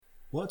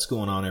What's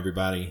going on,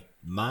 everybody?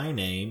 My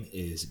name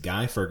is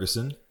Guy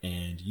Ferguson,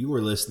 and you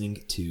are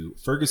listening to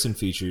Ferguson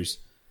Features.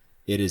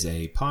 It is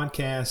a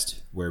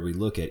podcast where we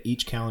look at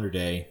each calendar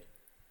day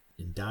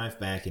and dive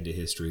back into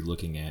history,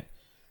 looking at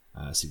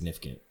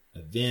significant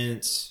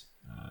events,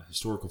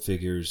 historical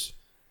figures,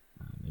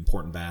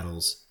 important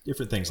battles,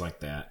 different things like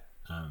that.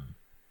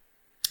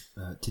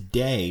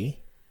 Today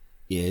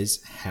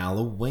is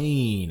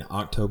Halloween,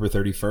 October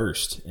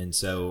 31st, and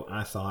so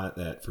I thought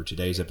that for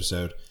today's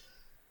episode,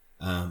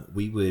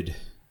 we would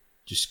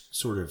just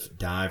sort of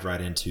dive right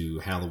into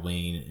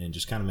Halloween and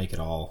just kind of make it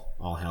all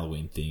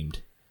Halloween themed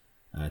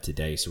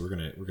today. So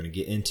we're gonna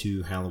get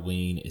into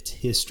Halloween, its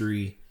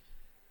history,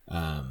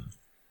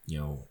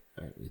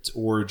 its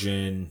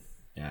origin,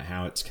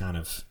 how it's kind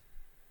of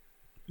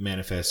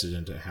manifested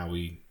into how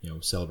we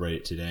celebrate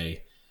it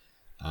today,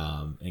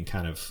 and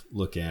kind of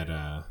look at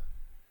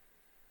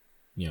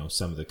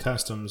some of the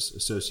customs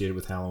associated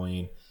with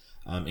Halloween,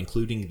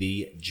 including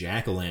the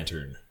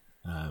jack-o'-lantern,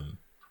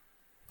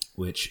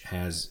 which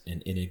has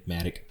an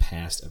enigmatic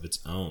past of its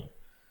own.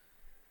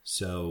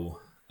 So,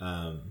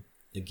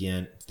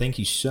 again, thank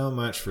you so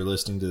much for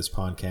listening to this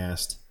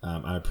podcast.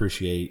 I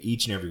appreciate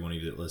each and every one of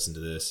you that listen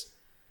to this.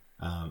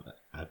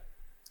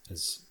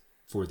 As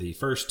for the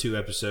first two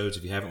episodes,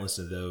 if you haven't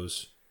listened to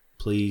those,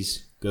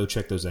 please go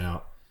check those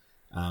out.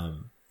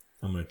 I'm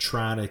going to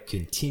try to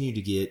continue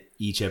to get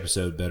each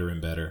episode better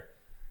and better.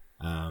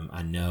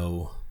 I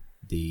know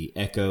the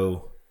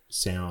echo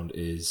sound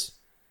is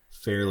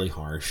fairly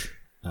harsh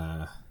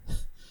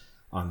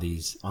on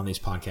these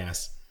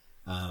podcasts,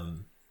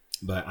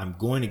 but I'm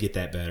going to get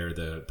that better.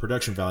 The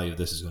production value of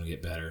this is going to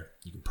get better.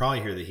 You can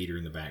probably hear the heater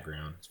in the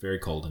background. It's very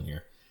cold in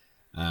here,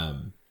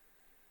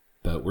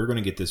 but we're going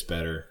to get this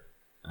better.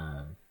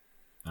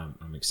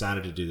 I'm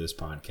excited to do this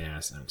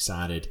podcast. I'm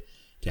excited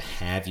to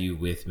have you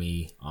with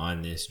me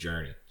on this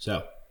journey.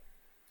 So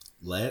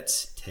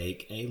let's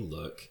take a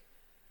look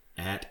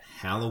at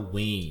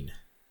Halloween.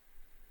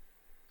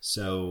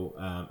 So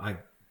I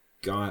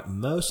got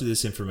most of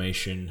this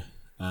information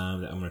that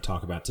I'm going to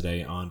talk about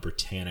today on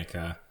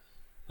Britannica.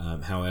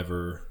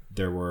 However,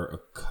 there were a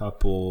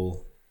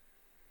couple,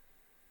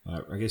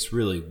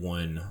 really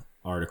one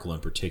article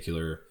in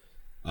particular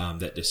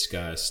that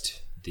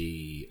discussed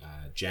the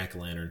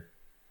jack-o'-lantern,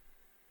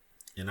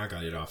 and I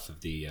got it off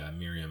of the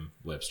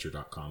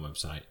Merriam-Webster.com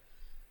website.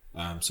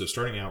 So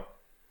starting out,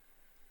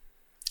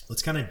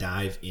 let's kind of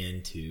dive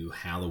into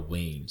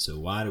Halloween. So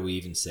why do we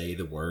even say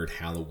the word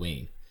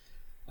Halloween?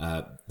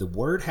 The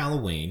word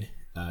Halloween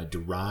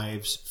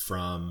derives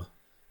from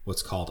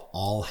what's called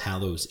All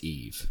Hallows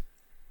Eve.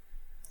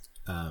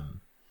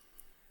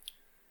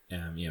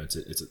 This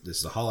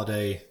is a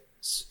holiday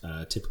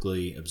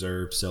typically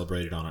observed,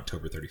 celebrated on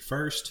October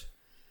 31st,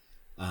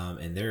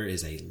 and there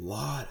is a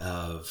lot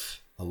of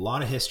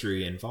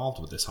history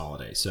involved with this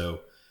holiday.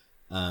 So,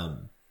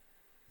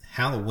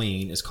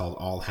 Halloween is called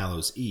All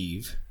Hallows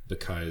Eve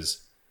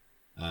because,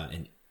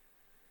 I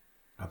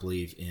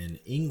believe in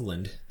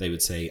England, they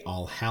would say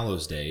All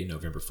Hallows Day,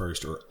 November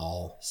 1st, or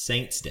All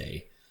Saints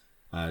Day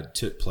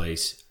took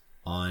place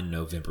on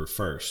November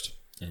 1st.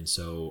 And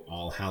so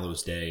All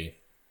Hallows Day,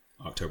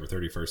 October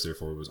 31st,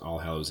 therefore, was All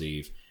Hallows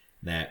Eve.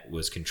 That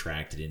was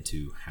contracted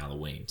into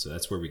Halloween. So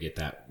that's where we get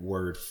that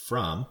word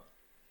from.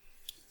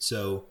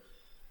 So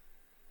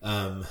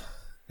I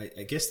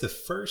guess the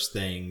first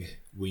thing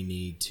we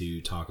need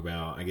to talk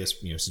about,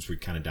 since we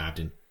kind of dived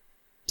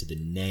into the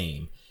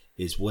name,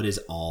 is what is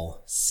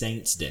All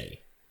Saints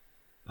Day.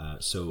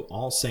 So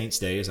All Saints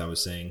Day, as I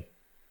was saying,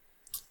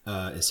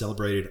 is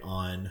celebrated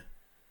on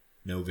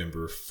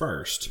November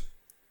 1st.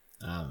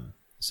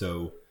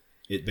 So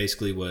it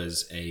basically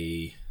was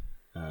a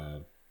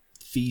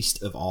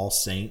feast of all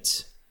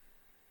saints,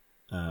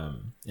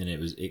 and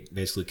it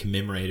basically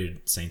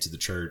commemorated saints of the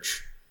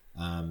church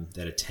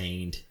that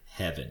attained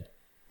heaven.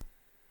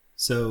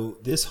 So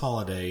this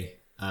holiday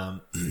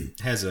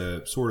has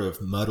a sort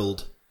of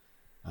muddled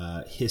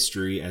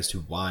history as to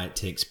why it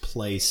takes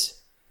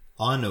place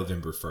on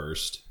November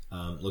 1st.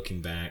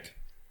 Looking back,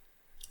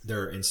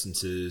 there are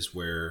instances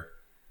where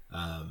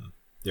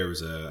there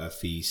was a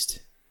feast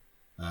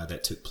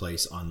that took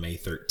place on May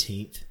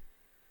 13th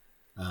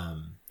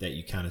that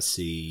you kind of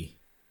see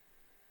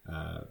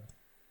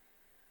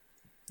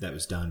that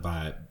was done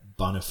by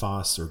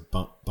Boniface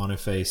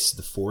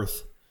the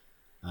Fourth,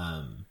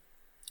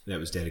 that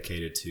was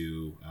dedicated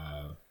to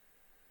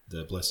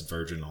the Blessed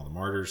Virgin and all the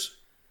martyrs.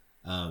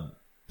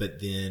 But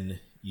then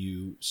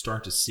you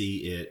start to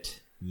see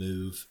it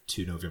move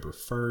to November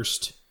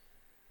 1st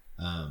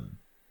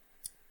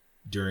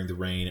during the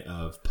reign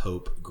of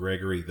Pope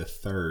Gregory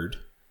III.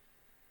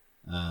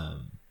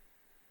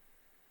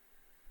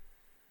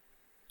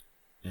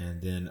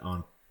 And then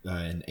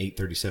in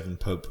 837,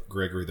 Pope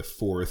Gregory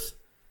IV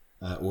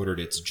ordered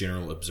its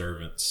general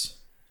observance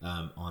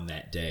on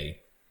that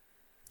day.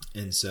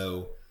 And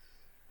so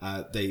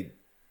the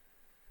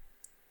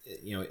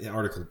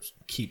article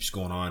keeps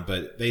going on,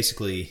 but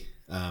basically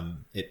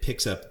it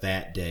picks up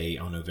that day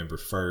on November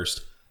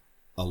 1st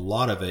a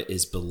lot of it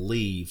is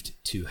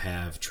believed to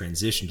have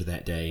transitioned to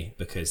that day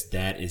because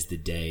that is the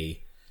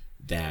day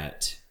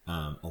that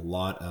a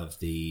lot of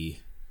the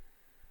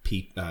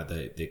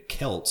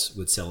Celts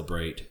would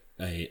celebrate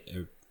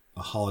a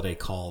holiday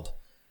called,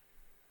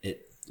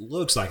 it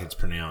looks like it's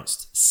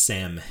pronounced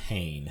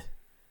Samhain,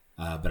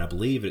 but I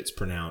believe it's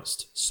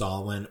pronounced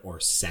Samhain or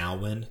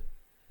Samhain,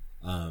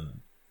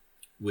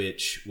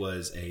 which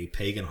was a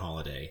pagan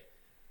holiday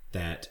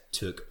that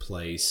took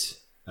place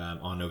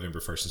on November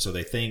 1st. And so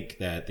they think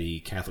that the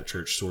Catholic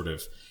Church sort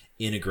of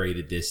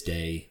integrated this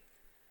day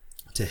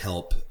to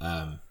help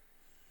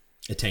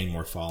attain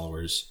more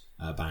followers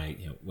by,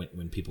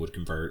 when people would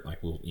convert, like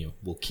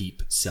we'll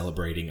keep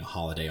celebrating a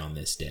holiday on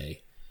this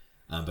day.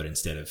 But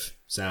instead of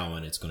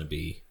Samhain, it's going to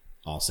be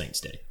All Saints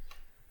Day.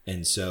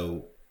 And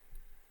so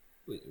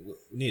we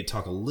need to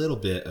talk a little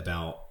bit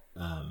about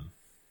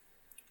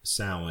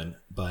Samhain,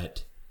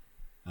 but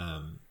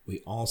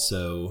we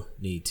also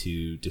need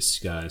to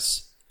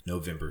discuss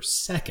November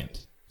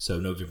 2nd. So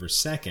November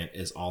 2nd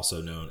is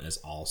also known as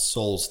All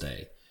Souls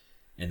Day,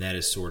 and that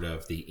is sort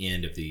of the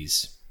end of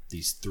these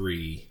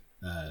 3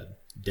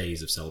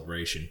 days of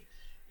celebration.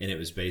 And it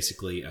was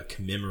basically a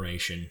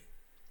commemoration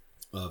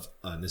of,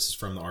 this is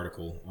from the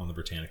article on the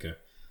Britannica,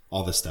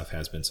 all this stuff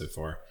has been so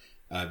far,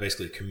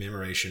 basically a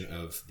commemoration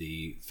of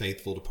the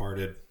faithful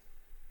departed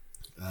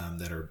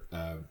that are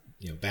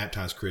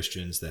baptized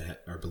Christians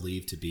that are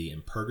believed to be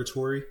in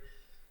purgatory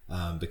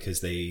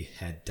because they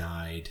had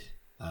died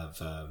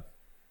of,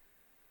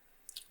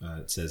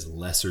 it says,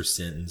 lesser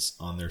sins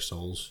on their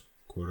souls,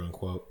 quote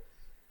unquote.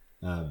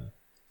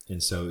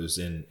 And so it was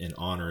in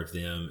honor of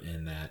them,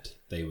 and that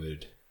they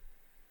would,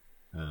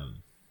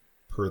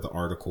 per the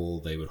article,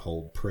 they would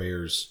hold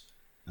prayers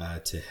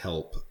to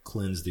help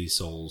cleanse these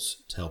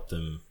souls, to help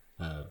them,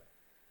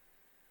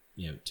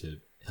 to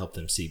help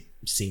them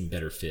seem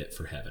better fit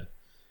for heaven.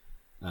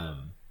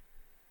 And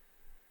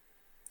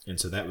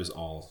so that was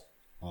all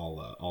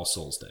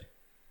Souls Day.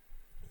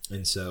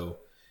 And so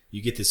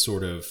you get this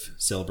sort of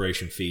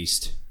celebration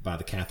feast by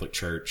the Catholic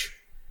Church,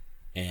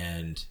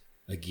 and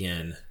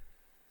again,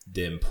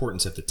 the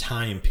importance of the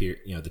time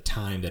period, the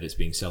time that it's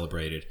being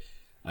celebrated,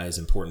 is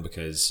important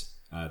because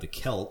the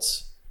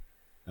Celts,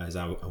 as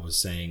I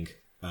was saying,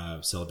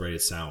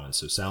 celebrated Samhain.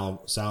 So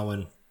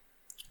Samhain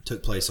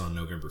took place on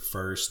November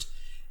 1st.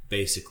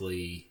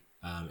 Basically,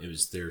 it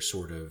was their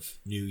sort of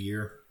new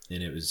year,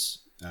 and it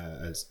was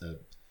as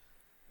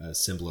a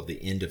symbol of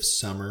the end of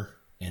summer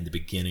and the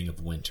beginning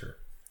of winter.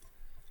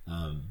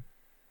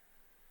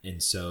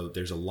 And so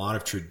there's a lot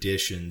of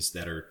traditions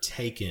that are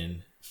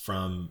taken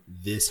from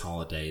this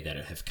holiday that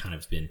have kind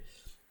of been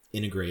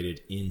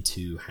integrated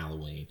into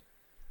Halloween.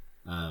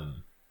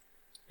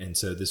 And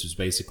so this was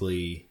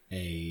basically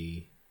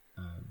a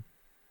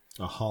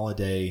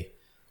holiday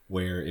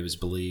where it was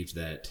believed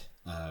that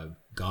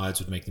gods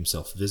would make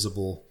themselves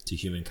visible to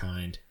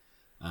humankind,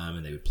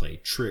 and they would play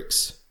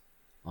tricks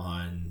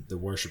on the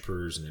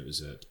worshipers, and it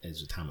was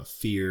a time of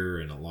fear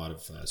and a lot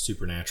of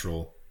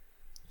supernatural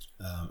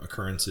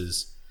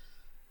occurrences.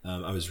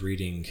 I was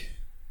reading,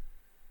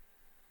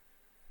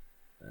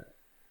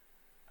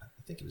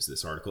 I think it was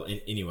this article.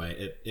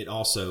 Anyway, it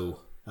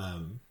also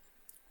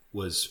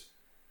was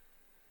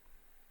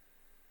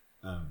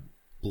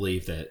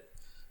believed that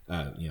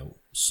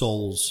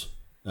souls,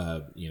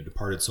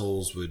 departed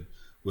souls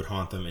would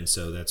haunt them, and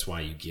so that's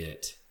why you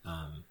get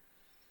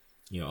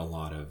a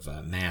lot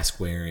of mask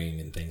wearing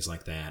and things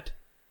like that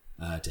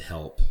to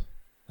help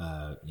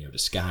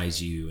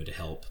disguise you and to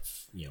help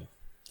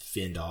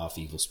fend off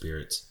evil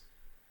spirits.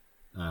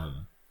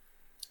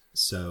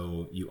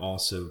 So you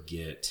also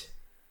get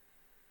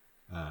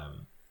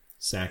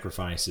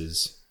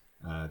sacrifices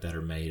that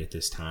are made at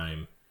this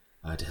time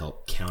to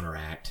help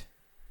counteract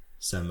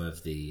some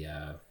of the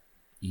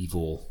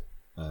evil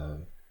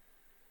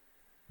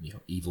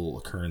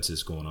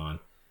occurrences going on.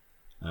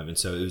 And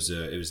so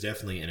it was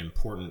definitely an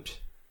important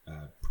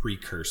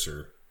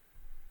precursor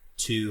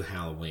to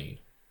Halloween.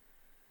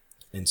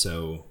 And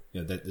so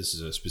that this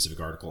is a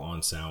specific article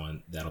on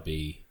Samhain that'll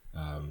be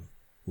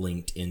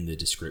linked in the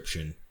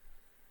description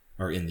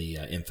or in the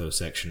info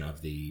section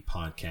of the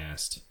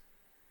podcast.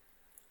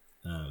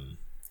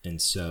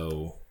 And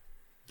so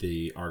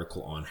the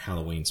article on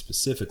Halloween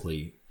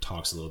specifically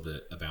talks a little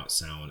bit about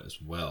Samhain as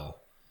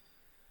well.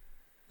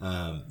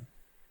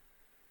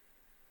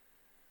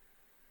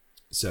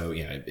 So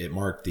yeah, it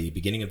marked the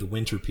beginning of the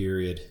winter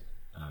period.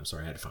 I'm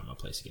sorry, I had to find my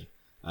place again.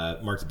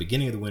 Marked the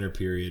beginning of the winter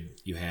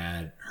period. You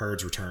had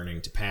herds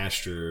returning to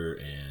pasture,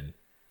 and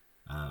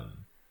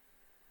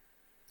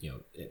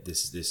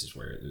this is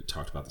where it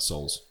talked about the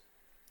souls.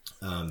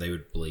 They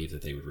would believe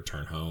that they would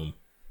return home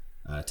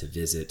to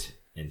visit,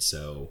 and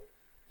so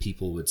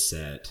people would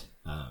set.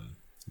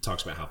 It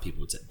talks about how people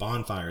would set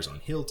bonfires on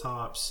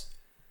hilltops,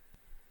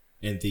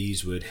 and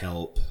these would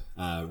help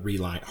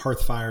relight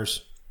hearth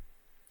fires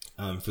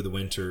for the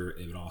winter.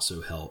 It would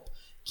also help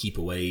keep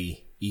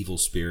away evil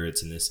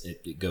spirits, and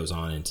it goes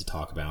on into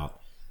talk about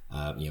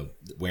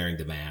wearing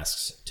the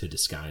masks to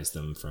disguise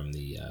them from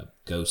the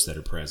ghosts that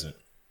are present.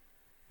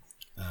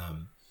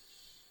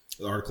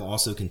 The article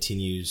also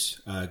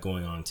continues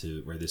going on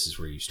to where this is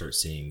where you start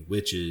seeing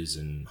witches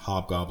and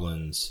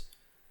hobgoblins,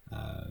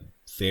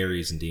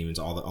 fairies and demons,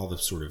 all the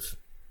sort of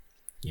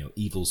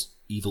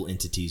evil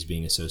entities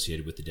being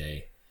associated with the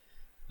day.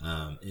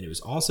 And it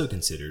was also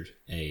considered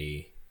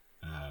a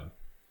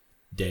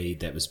day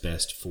that was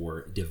best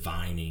for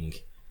divining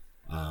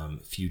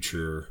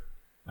future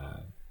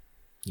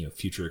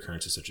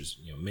occurrences such as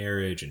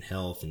marriage and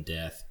health and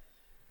death.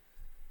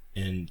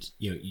 And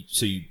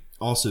so you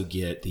also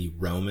get the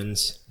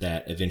Romans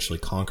that eventually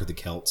conquer the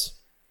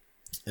Celts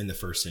in the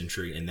first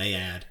century, and they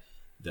add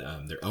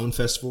their own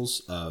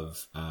festivals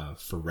of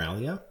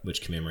Feralia,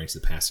 which commemorates the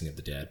passing of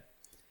the dead,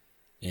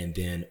 and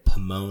then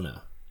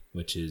Pomona,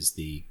 which is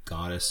the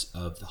goddess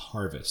of the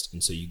harvest.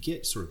 And so you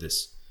get sort of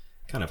this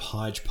kind of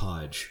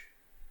hodgepodge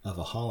of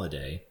a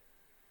holiday.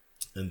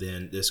 And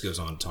then this goes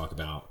on to talk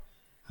about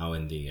how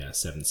in the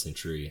 7th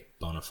century,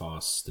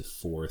 Boniface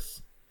IV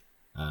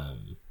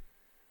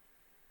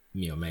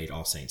made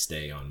All Saints'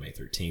 Day on May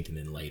 13th, and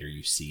then later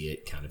you see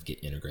it kind of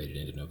get integrated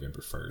into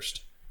November 1st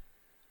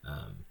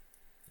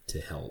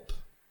to help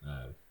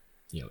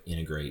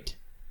integrate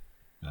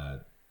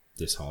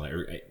this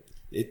holiday.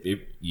 It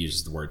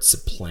uses the word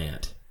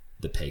supplant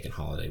the pagan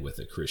holiday with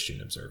a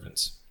Christian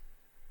observance.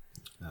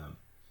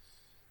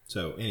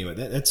 So anyway,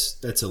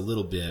 that's a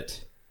little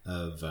bit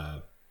of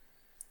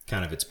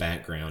kind of its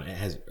background. It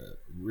has a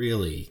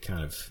really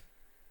kind of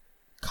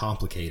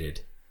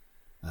complicated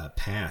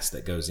past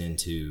that goes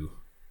into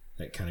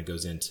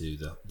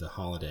the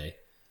holiday,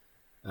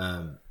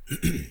 and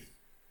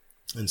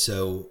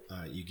so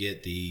you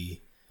get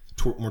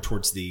more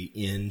towards the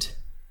end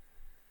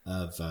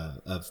of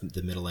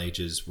the Middle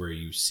Ages, where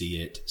you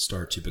see it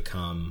start to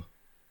become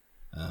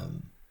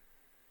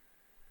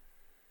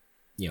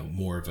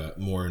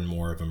more and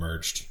more of a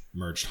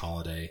merged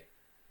holiday,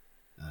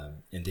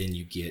 and then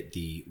you get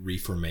the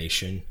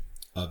Reformation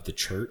of the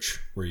church,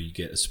 where you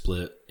get a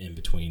split in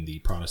between the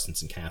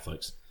Protestants and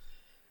Catholics.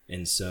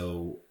 And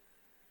so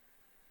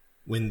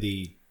when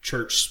the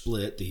church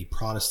split, the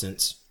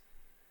Protestants,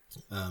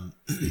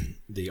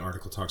 the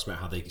article talks about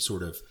how they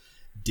sort of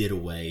did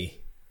away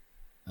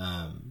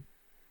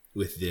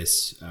with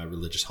this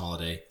religious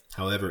holiday.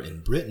 However,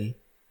 in Britain,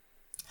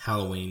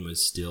 Halloween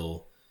was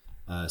still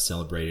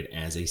celebrated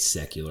as a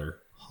secular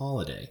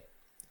holiday.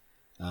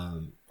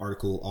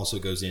 Article also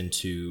goes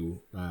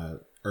into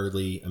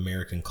early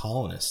American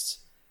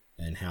colonists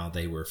and how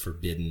they were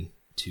forbidden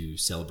to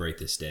celebrate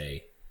this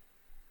day.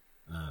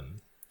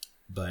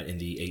 But in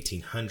the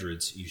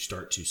 1800s, you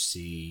start to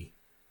see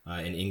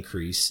an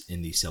increase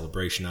in the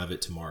celebration of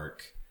it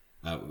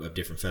of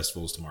different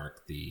festivals to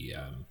mark the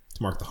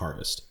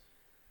harvest,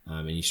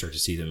 and you start to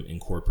see them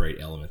incorporate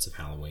elements of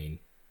Halloween.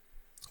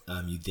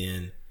 You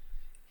then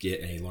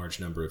get a large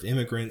number of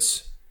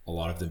immigrants, a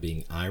lot of them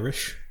being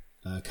Irish,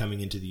 coming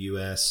into the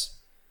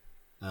U.S.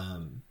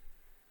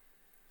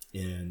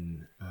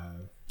 In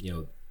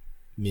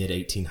mid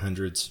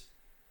 1800s,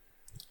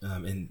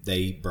 and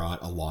they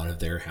brought a lot of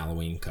their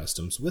Halloween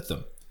customs with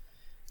them.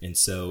 And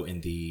so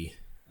in the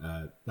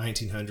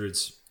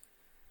 1900s,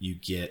 you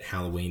get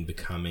Halloween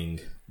becoming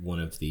one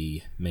of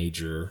the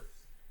major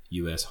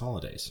U.S.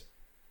 holidays.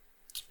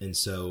 And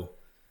so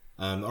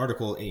the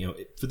article,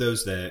 for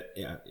those that,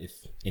 if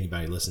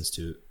anybody listens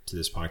to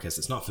this podcast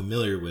that's not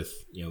familiar with,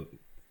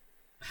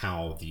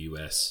 how the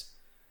U.S.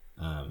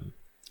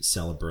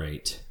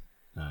 celebrates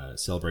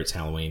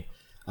Halloween,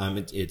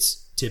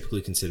 it's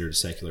typically considered a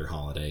secular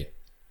holiday,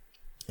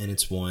 and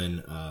it's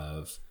one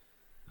of,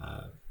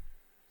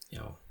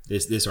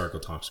 this article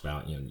talks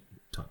about,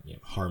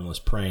 harmless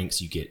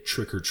pranks. You get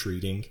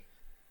trick-or-treating.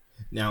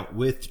 Now,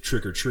 with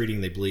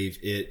trick-or-treating, they believe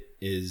it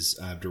is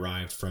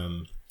derived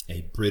from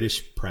a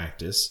British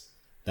practice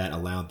that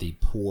allowed the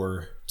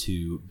poor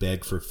to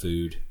beg for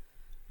food,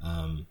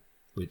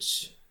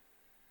 which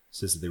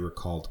says that they were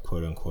called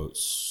quote-unquote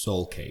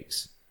soul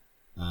cakes.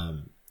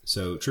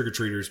 So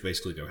trick-or-treaters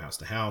basically go house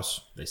to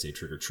house. They say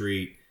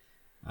trick-or-treat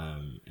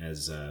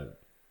as a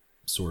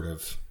sort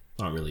of,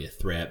 not really a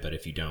threat, but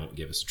if you don't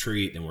give us a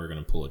treat, then we're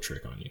going to pull a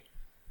trick on you.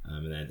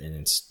 And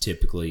it's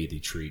typically the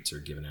treats are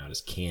given out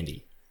as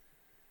candy.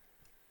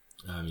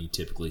 You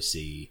typically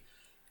see,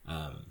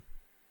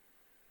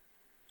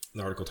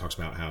 the article talks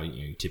about how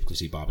you typically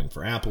see bobbing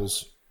for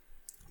apples,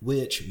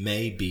 which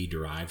may be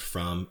derived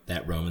from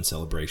that Roman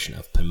celebration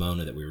of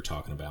Pomona that we were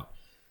talking about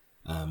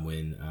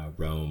when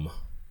Rome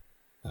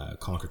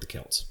conquered the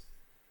Celts.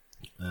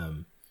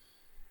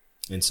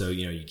 And so,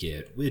 you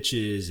get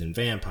witches and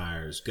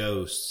vampires,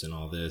 ghosts, and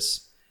all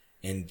this.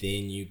 And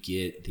then you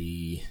get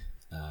the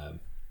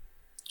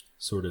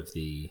sort of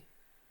the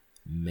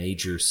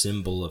major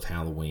symbol of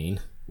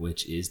Halloween,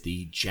 which is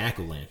the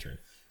jack-o'-lantern,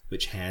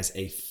 which has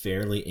a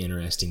fairly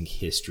interesting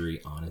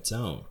history on its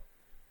own.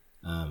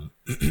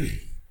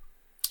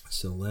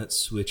 So let's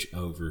switch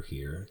over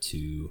here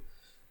to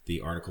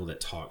the article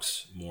that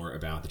talks more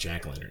about the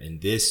jack-o'-lantern.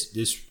 And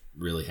this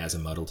really has a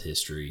muddled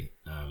history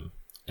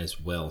as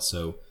well.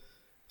 So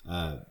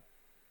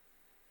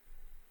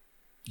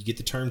you get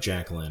the term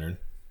jack-o'-lantern,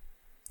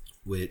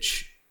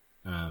 which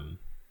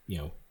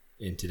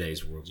in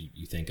today's world,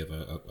 you think of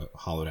a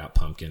hollowed out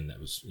pumpkin that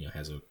was,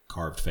 has a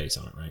carved face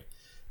on it, right?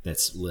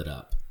 That's lit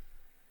up.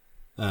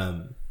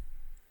 And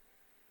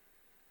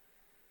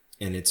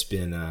it's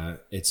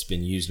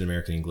been used in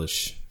American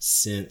English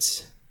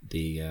since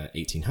the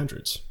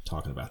 1800s,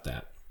 talking about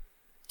that.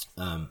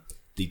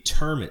 The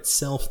term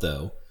itself,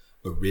 though,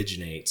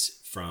 originates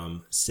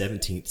from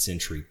 17th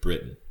century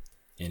Britain,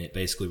 and it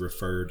basically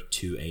referred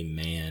to a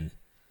man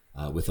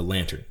with a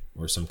lantern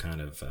or some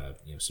kind of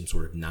some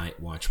sort of night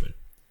watchman.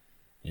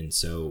 And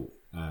so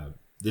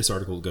this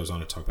article goes on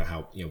to talk about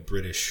how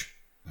British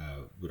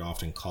would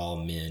often call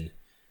men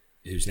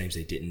whose names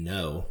they didn't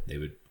know. They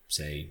would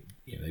say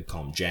they'd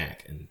call him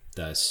Jack, and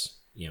thus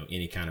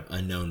any kind of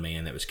unknown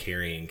man that was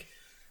carrying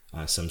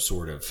some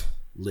sort of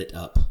lit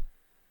up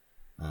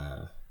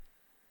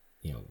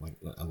like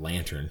a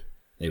lantern,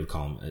 they would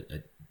call him a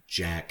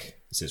Jack.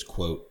 It says,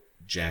 quote,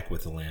 Jack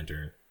with a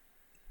lantern,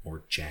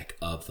 or Jack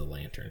of the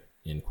lantern,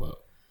 end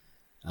quote.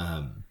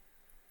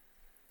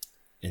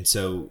 And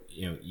so,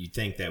 you'd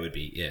think that would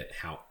be it.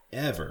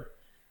 However,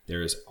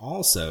 there is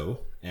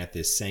also, at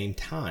this same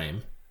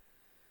time,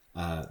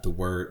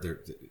 the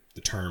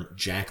term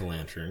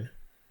jack-o'-lantern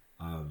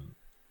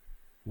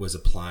was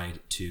applied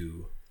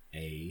to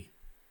a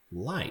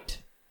light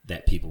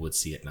that people would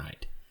see at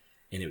night.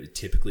 And it would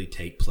typically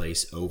take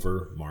place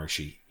over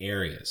marshy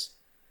areas.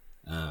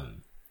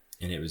 And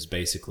it was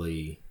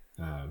basically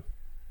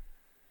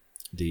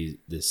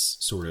this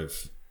sort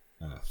of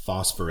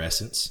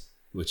phosphorescence,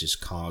 which is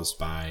caused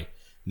by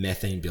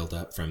methane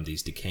buildup from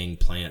these decaying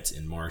plants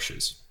in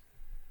marshes.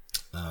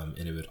 And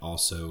it was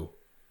also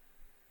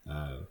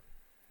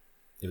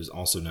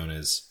known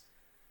as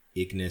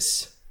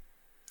ignis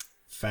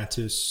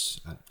fatuus.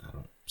 I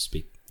don't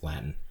speak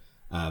Latin,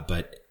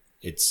 but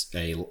it's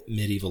a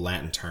medieval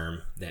Latin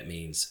term that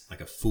means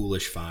like a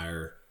foolish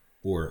fire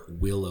or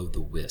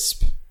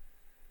will-o'-the-wisp.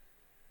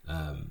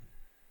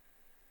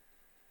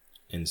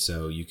 And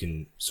so you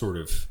can sort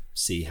of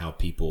see how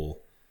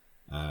people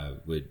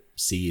would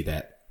see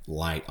that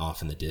light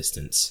off in the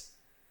distance,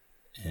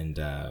 and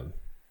that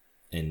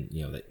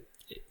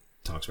it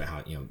talks about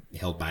how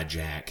held by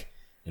Jack,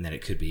 and that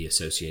it could be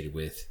associated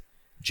with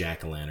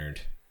jack-o'-lantern,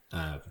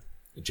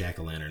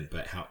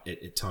 but how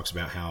it talks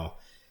about how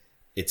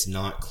it's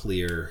not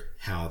clear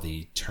how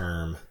the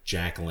term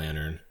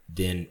jack-o'-lantern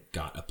then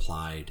got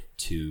applied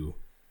to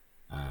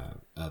a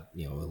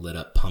lit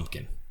up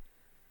pumpkin.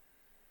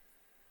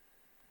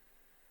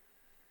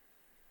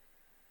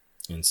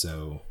 And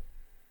so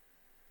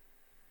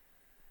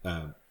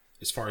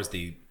as far as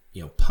the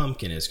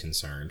pumpkin is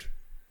concerned,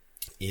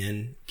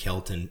 in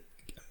Celtic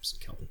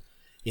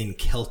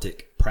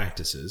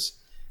practices,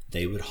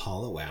 they would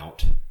hollow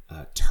out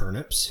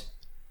turnips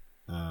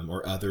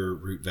or other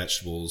root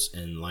vegetables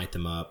and light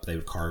them up. They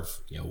would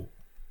carve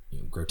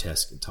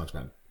grotesque. It talks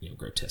about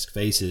grotesque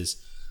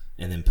faces,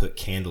 and then put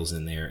candles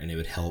in there, and it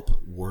would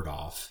help ward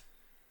off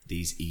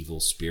these evil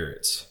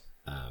spirits.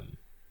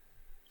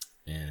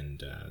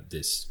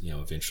 This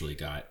eventually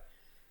got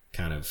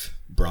kind of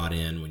brought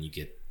in when you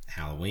get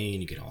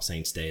Halloween, you get All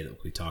Saints Day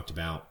that we talked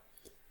about.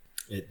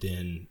 It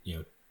then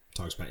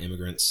talks about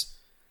immigrants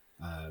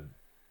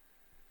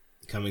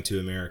coming to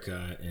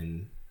America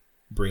and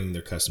bringing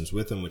their customs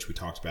with them, which we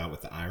talked about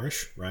with the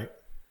Irish, right?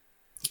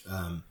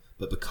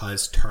 But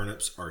because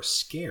turnips are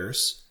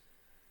scarce,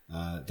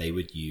 they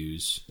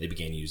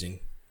began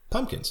using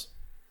pumpkins.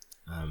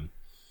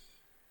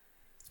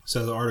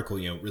 So the article,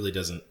 really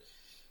doesn't,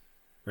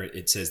 or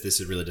it says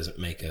this really doesn't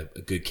make a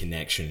good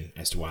connection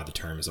as to why the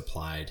term is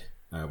applied,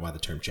 why the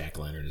term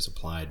jack-o'-lantern is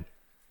applied.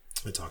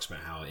 It talks about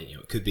how it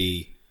could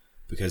be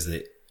because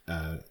the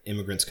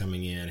immigrants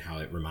coming in, how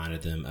it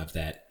reminded them of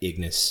that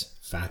ignis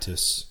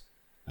fatuus,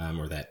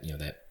 or that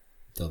that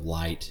the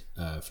light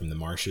from the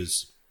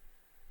marshes.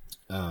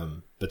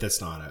 But that's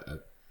not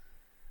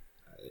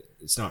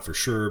it's not for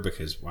sure,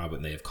 because why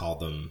wouldn't they have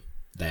called them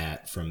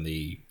that from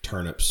the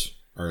turnips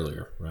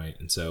earlier, right?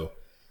 And so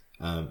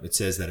it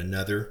says that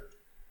another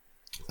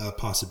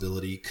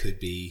possibility could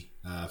be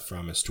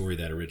from a story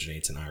that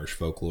originates in Irish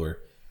folklore.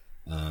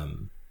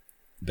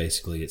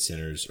 Basically, it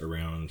centers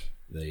around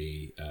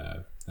a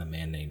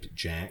man named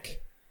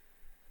Jack,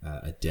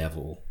 the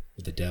devil,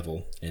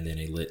 and then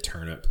a lit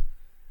turnip,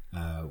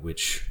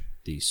 which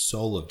the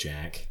soul of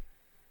Jack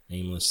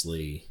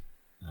aimlessly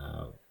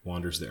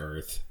wanders the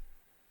earth.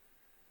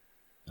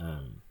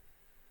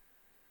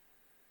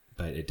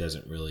 But it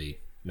doesn't really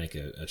make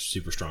a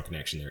super strong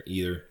connection there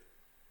either.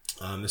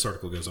 This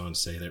article goes on to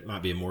say there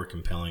might be a more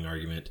compelling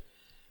argument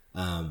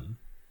that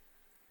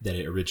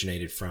it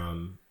originated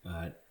from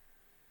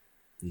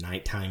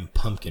nighttime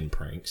pumpkin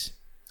pranks.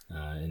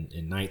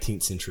 In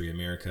 19th century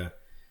America,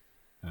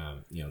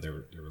 there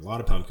were a lot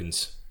of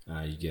pumpkins.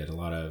 You get a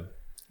lot of,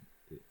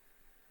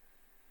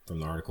 from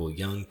the article,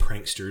 young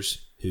pranksters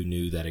who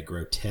knew that a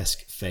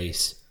grotesque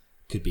face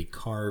could be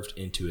carved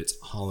into its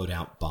hollowed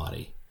out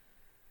body.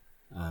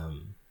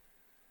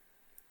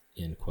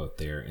 End quote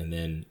there. And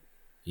then,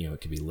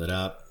 it could be lit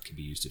up, it could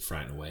be used to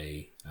frighten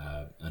away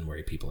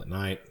unwary people at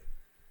night.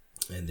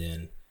 And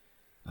then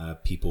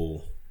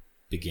people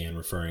began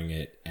referring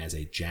it as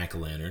a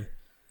jack-o'-lantern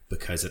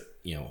because it,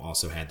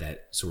 also had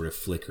that sort of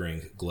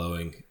flickering,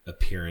 glowing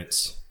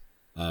appearance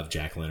of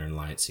jack-o'-lantern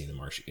lights seen in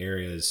marshy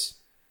areas.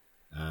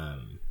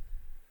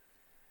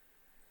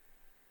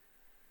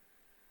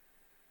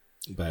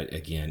 But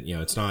again,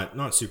 it's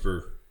not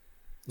super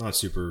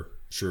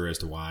sure as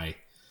to why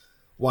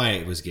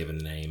it was given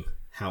the name.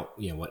 How,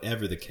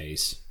 whatever the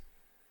case,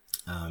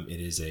 it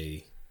is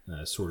a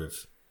sort of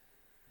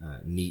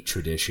neat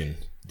tradition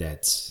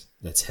that's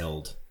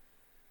held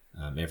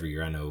every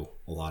year. I know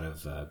a lot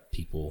of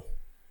people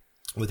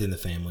within the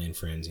family and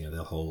friends,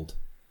 they'll hold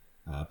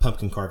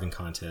pumpkin carving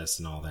contests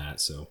and all that.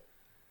 So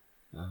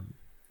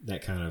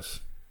that kind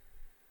of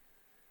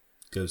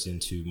goes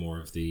into more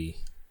of the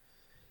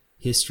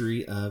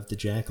history of the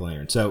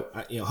jack-o'-lantern. So,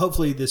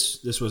 hopefully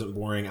this wasn't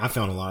boring. I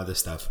found a lot of this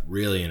stuff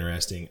really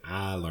interesting.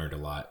 I learned a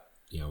lot,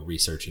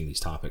 researching these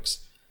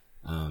topics.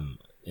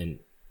 And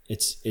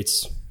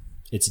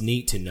it's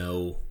neat to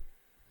know,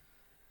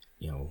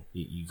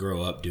 you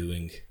grow up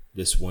doing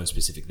this one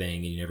specific thing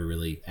and you never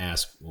really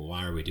ask, well,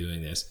 why are we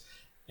doing this?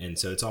 And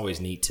so it's always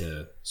neat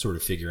to sort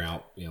of figure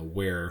out,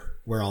 where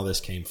all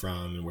this came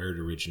from and where it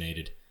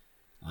originated,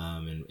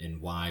 and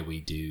why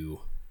we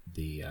do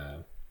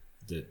the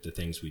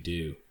things we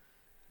do.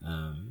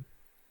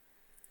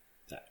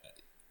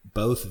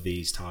 Both of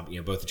these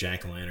both the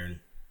jack-o'-lantern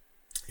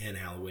and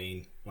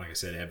Halloween, like I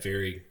said, have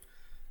very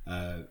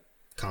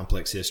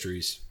complex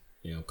histories,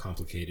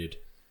 complicated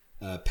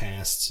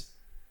pasts,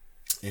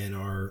 and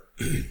are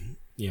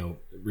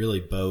really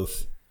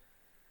both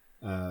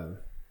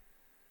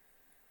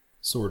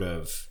sort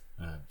of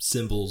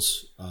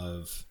symbols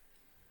of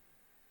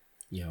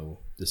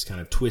this kind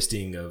of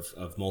twisting of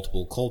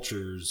multiple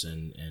cultures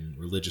and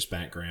religious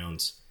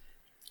backgrounds,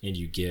 and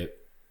you get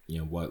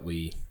what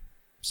we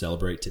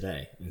celebrate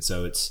today. And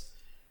so it's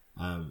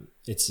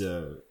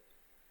a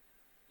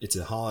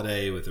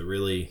holiday with a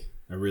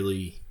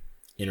really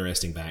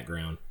interesting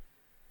background.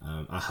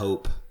 I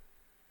hope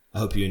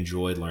you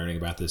enjoyed learning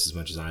about this as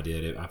much as I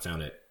did. I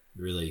found it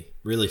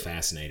really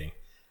fascinating.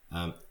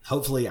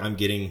 Hopefully I'm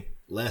getting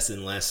less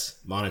and less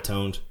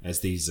monotoned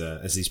as these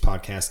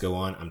podcasts go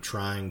on. I'm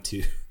trying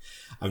to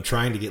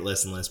get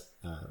less and less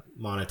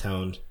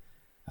monotoned.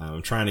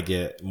 I'm trying to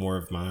get more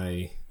of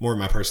my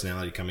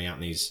personality coming out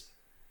in these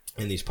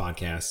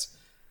podcasts.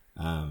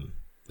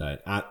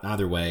 But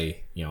either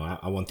way,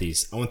 I want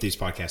these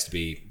podcasts to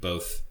be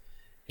both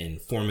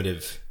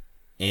informative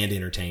and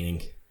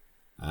entertaining.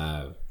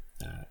 I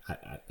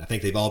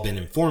think they've all been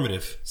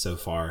informative so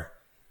far,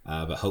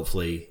 but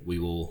hopefully we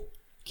will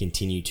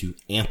continue to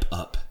amp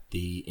up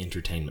the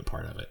entertainment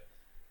part of it.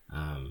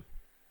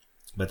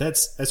 But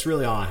that's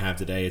really all I have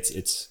today.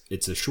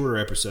 It's a shorter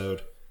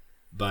episode,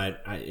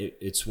 but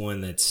it's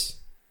one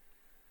that's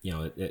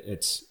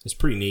it's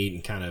pretty neat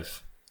and kind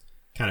of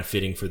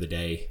fitting for the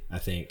day, I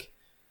think.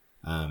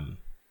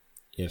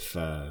 If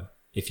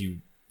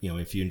you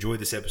enjoyed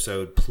this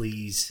episode,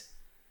 please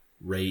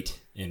rate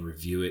and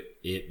review it.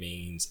 It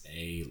means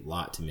a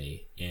lot to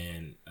me.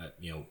 And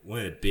one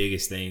of the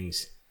biggest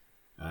things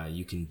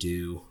you can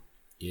do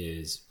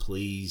is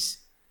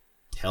please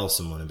tell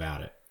someone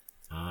about it.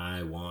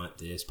 I want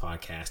this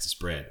podcast to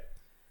spread.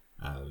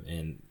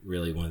 And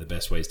really one of the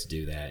best ways to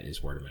do that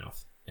is word of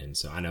mouth. And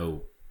so I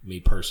know me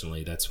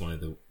personally, that's one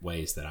of the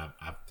ways that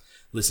I've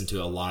listened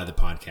to a lot of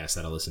the podcasts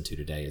that I listen to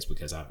today is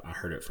because I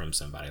heard it from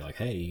somebody like,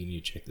 hey, you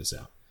need to check this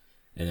out.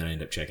 And then I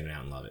end up checking it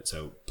out and love it.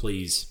 So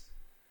please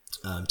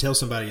tell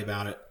somebody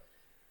about it.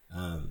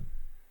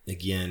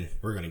 Again,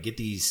 we're going to get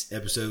these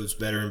episodes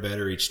better and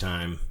better each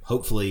time.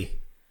 Hopefully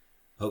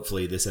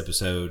this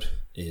episode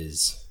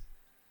is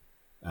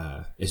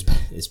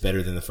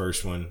better than the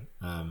first one.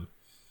 I'm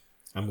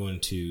going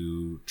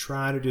to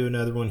try to do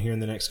another one here in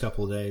the next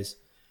couple of days.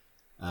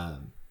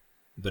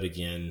 But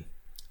again,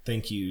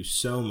 thank you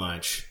so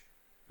much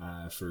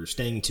for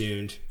staying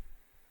tuned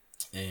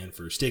and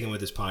for sticking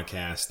with this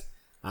podcast.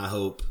 I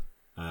hope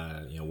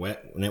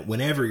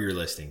whenever you're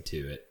listening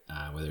to it,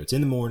 whether it's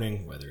in the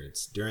morning, whether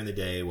it's during the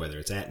day, whether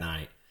it's at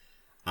night,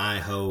 I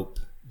hope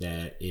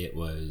that it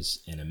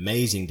was an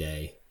amazing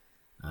day.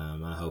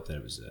 I hope that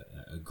it was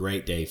a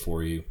great day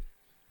for you.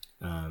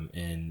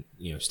 And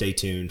stay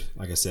tuned.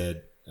 Like I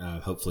said,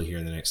 hopefully here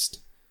in the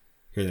next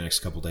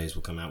couple of days,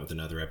 we'll come out with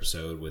another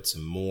episode with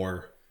some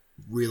more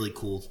really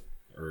cool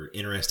or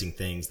interesting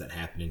things that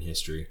happened in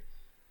history.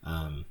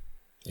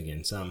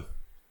 Again, some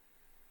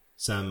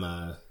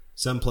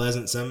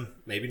pleasant, some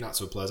maybe not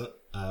so pleasant,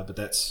 but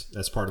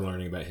that's part of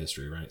learning about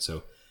history, right?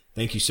 So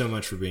thank you so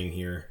much for being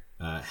here.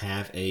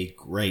 Have a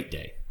great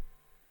day,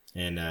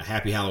 and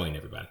happy Halloween,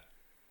 everybody.